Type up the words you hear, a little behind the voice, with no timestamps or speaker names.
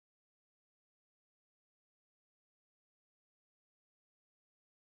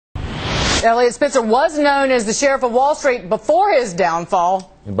Elliot Spitzer was known as the Sheriff of Wall Street before his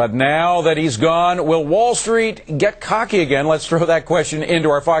downfall. But now that he's gone, will Wall Street get cocky again? Let's throw that question into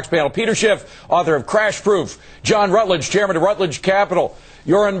our Fox panel. Peter Schiff, author of Crash Proof. John Rutledge, chairman of Rutledge Capital.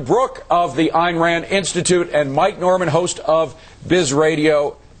 Joran Brook of the Ayn Rand Institute. And Mike Norman, host of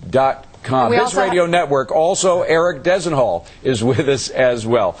BizRadio.com. Biz Radio Network. Also, Eric Desenhall is with us as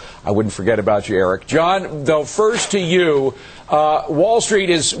well. I wouldn't forget about you, Eric. John, though, first to you. Wall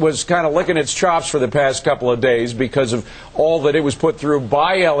Street was kind of licking its chops for the past couple of days because of all that it was put through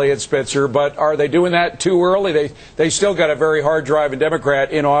by Elliot Spitzer. But are they doing that too early? They still got a very hard-driving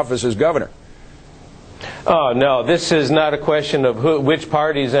Democrat in office as governor. Oh, no. This is not a question of which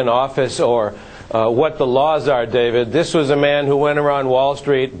party's in office or what the laws are, David. This was a man who went around Wall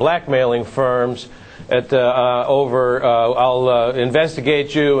Street blackmailing firms I'll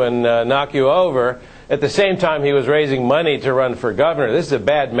investigate you and knock you over. At the same time, he was raising money to run for governor. This is a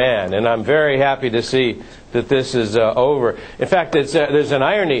bad man, and I'm very happy to see that this is over. In fact, there's an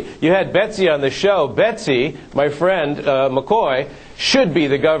irony. You had Betsy on the show. Betsy, my friend McCoy, should be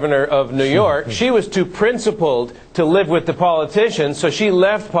the governor of New York. She was too principled to live with the politicians, so she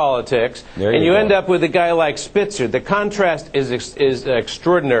left politics, and you end up with a guy like Spitzer. The contrast is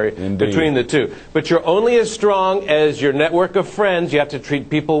extraordinary between the two. But you're only as strong as your network of friends. You have to treat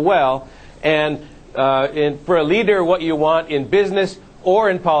people well, and for a leader, what you want in business or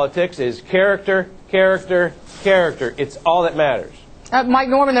in politics is character, character, character. It's all that matters. Mike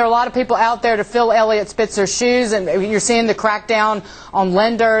Norman, there are a lot of people out there to fill Elliot Spitzer's shoes, and you're seeing the crackdown on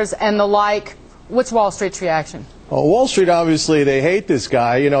lenders and the like. What's Wall Street's reaction? Well, Wall Street, obviously, they hate this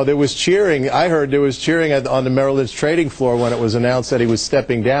guy. You know, there was cheering. I heard there was cheering on the Merrill Lynch trading floor when it was announced that he was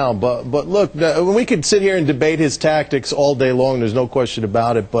stepping down. But look, we could sit here and debate his tactics all day long. There's no question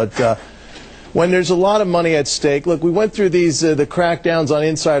about it. But when there's a lot of money at stake, look, we went through the crackdowns on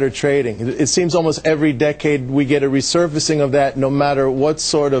insider trading. It seems almost every decade we get a resurfacing of that, no matter what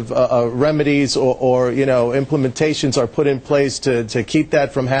sort of remedies or implementations are put in place to keep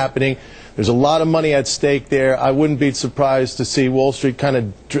that from happening. There's a lot of money at stake there. I wouldn't be surprised to see Wall Street kind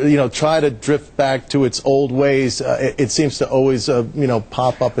of, try to drift back to its old ways. It seems to always,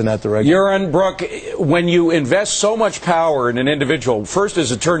 pop up in that direction. Joran Brook, when you invest so much power in an individual, first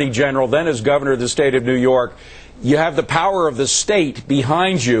as Attorney General, then as Governor of the state of New York, you have the power of the state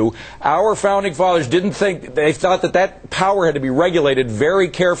behind you. Our founding fathers they thought that power had to be regulated very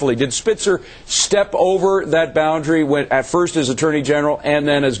carefully. Did Spitzer step over that boundary at first as Attorney General and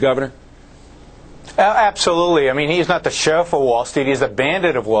then as Governor? Absolutely. I mean, he's not the sheriff of Wall Street. He's a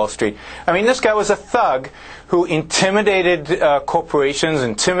bandit of Wall Street. I mean, this guy was a thug who intimidated corporations,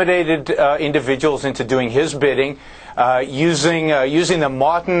 intimidated individuals into doing his bidding, using the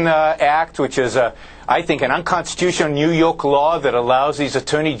Martin Act, which is, I think, an unconstitutional New York law that allows these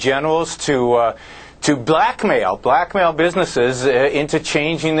attorney generals to blackmail businesses into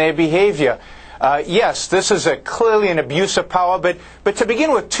changing their behavior. Yes, this is clearly an abuse of power, but to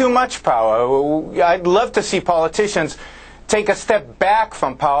begin with, too much power. I'd love to see politicians take a step back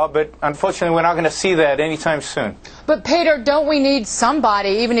from power, but unfortunately we're not going to see that anytime soon. But, Peter, don't we need somebody,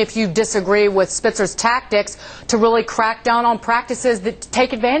 even if you disagree with Spitzer's tactics, to really crack down on practices that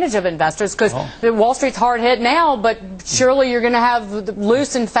take advantage of investors? Because Wall Street's hard hit now, but surely you're going to have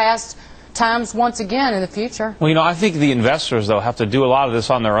loose and fast times once again in the future. Well, I think the investors, though, have to do a lot of this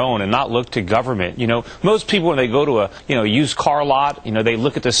on their own and not look to government. Most people, when they go to a used car lot, they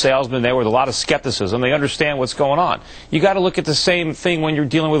look at the salesman there with a lot of skepticism. They understand what's going on. You got to look at the same thing when you're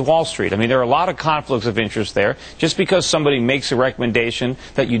dealing with Wall Street. I mean, there are a lot of conflicts of interest there. Just because somebody makes a recommendation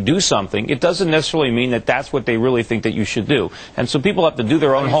that you do something, it doesn't necessarily mean that that's what they really think that you should do. And so people have to do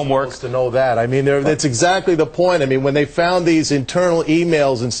their own homework. To know that. I mean, that's exactly the point. I mean, when they found these internal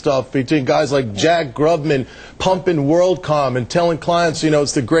emails and stuff between guys like Jack Grubman pumping WorldCom and telling clients,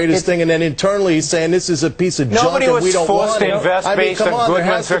 it's the greatest thing, and then internally he's saying this is a piece of junk and we don't want it. Nobody was forced to invest based on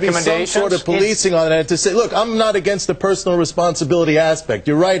Goodman's recommendations. There has to be some sort of policing on that to say, look, I'm not against the personal responsibility aspect.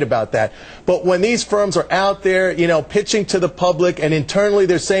 You're right about that. But when these firms are out there, pitching to the public, and internally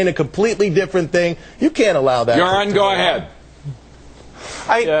they're saying a completely different thing, you can't allow that. Joran, go ahead.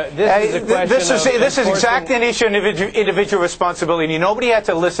 This is exactly an issue of individual responsibility. Nobody had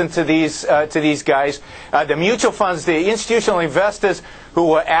to listen to these guys. The mutual funds, the institutional investors who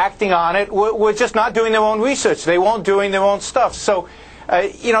were acting on it were just not doing their own research. They weren't doing their own stuff. So,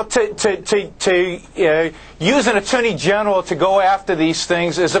 to use an attorney general to go after these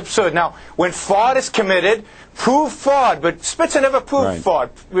things is absurd. Now, when fraud is committed, prove fraud, but Spitzer never proved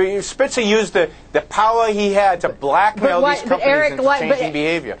fraud. Spitzer used the power he had to blackmail these companies into changing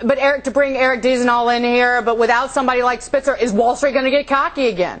behavior. But Eric, to bring Eric Dezenall in here, but without somebody like Spitzer, is Wall Street going to get cocky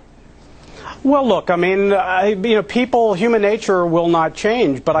again? Well, look, I mean, human nature will not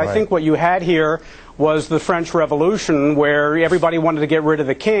change, but I think what you had here was the French Revolution, where everybody wanted to get rid of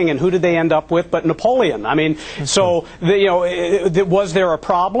the king, and who did they end up with but Napoleon? I mean, so was there a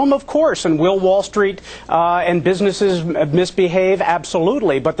problem? Of course, and will Wall Street and businesses misbehave?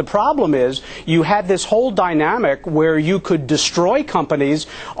 Absolutely. But the problem is you had this whole dynamic where you could destroy companies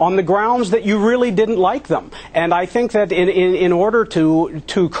on the grounds that you really didn't like them. And I think that in order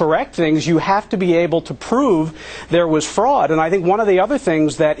to correct things, you have to be able to prove there was fraud. And I think one of the other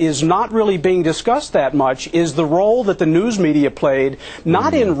things that is not really being discussed that much is the role that the news media played,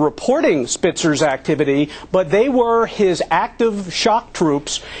 not in reporting Spitzer's activity, but they were his active shock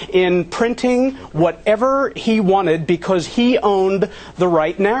troops in printing whatever he wanted because he owned the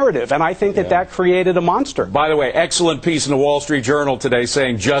right narrative. And I think that created a monster. By the way, excellent piece in the Wall Street Journal today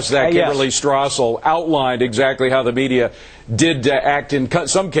saying just that. Kimberly Strassel outlined exactly how the media did act in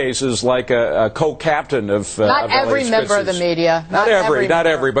some cases like a co-captain of not every member of the media. Not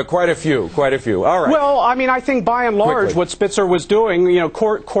every, but quite a few. All right. Well, I mean, I think by and large what Spitzer was doing,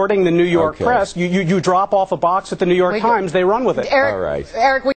 courting the New York press, you drop off a box at the New York Times, they run with it.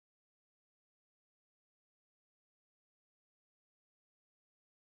 Eric,